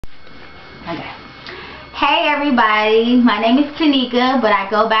Okay. Hey everybody, my name is Tanika, but I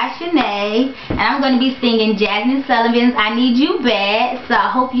go by Shanea, and I'm going to be singing Jazmine Sullivan's I Need You Bad, so I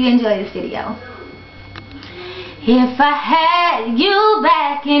hope you enjoy this video. If I had you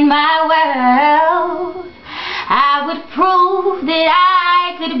back in my world, I would prove that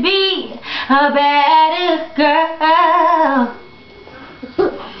I could be a better girl.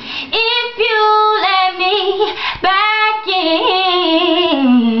 If you let me back in,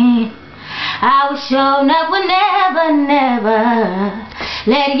 I will show up, will never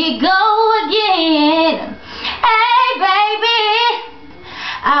let you go again. Hey baby,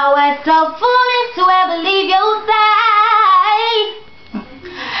 I was so foolish to ever leave your side,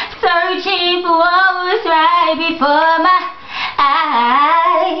 searching for what was right before my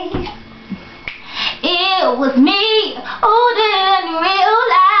eyes. It was me who didn't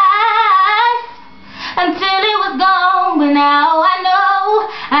realize until it was gone, but now I know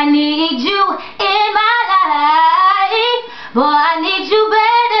I need you in my life. Boy, I need you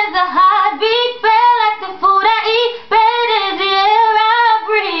bad as a heartbeat, bad like the food I eat, bad as the air I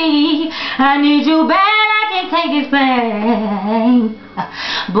breathe. I need you bad, I can't take this pain.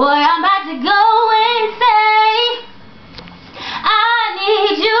 Boy, I'm about to go insane. I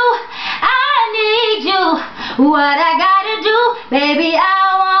need you. What I gotta do, baby, I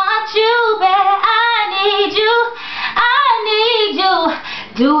want you bad. I need you,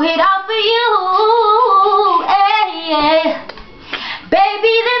 do it all for you. Hey, yeah.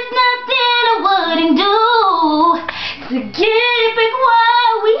 Baby, there's nothing I wouldn't do to get back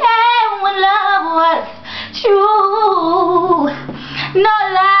what we had when love was true. No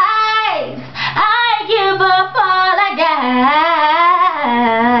lies, I give up all I got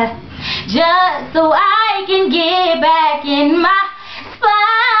just so I can get back in my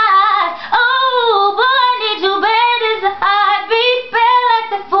spot. Oh, boy, I need you bad as a heartbeat, bad like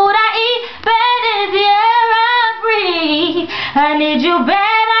the food I eat, bad as the air I breathe. I need you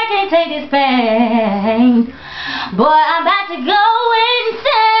bad, I can't take this pain. Boy, I'm about to go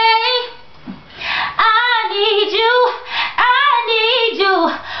insane. I need you,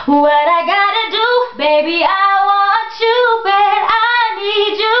 what I gotta do, baby, I want you bad. I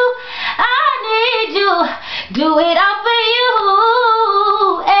need you, do it all for you.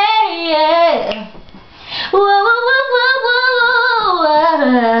 Hey, yeah. Whoa, whoa, whoa,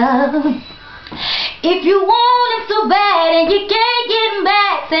 whoa. If you want him so bad and you can't get him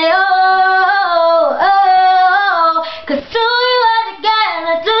back, say oh, oh. 'Cause two you are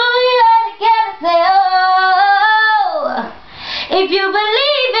together, say oh. If you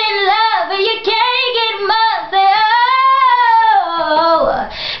believe in love and you can't get him up, say oh.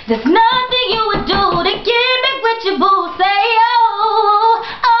 There's nothing you would do to get back with your boo, say oh,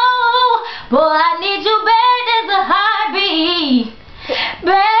 oh. Boy, I need you bad as a heartbeat,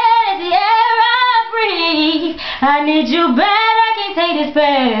 bad as the air I breathe. I need you bad, I can't take this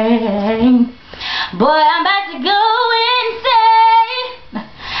pain. Boy, I'm about to go insane.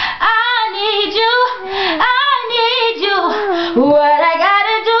 I need you, what I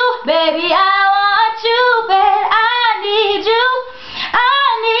gotta do, baby, I want you bad. I need you,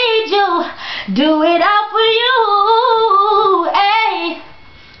 do it all for you.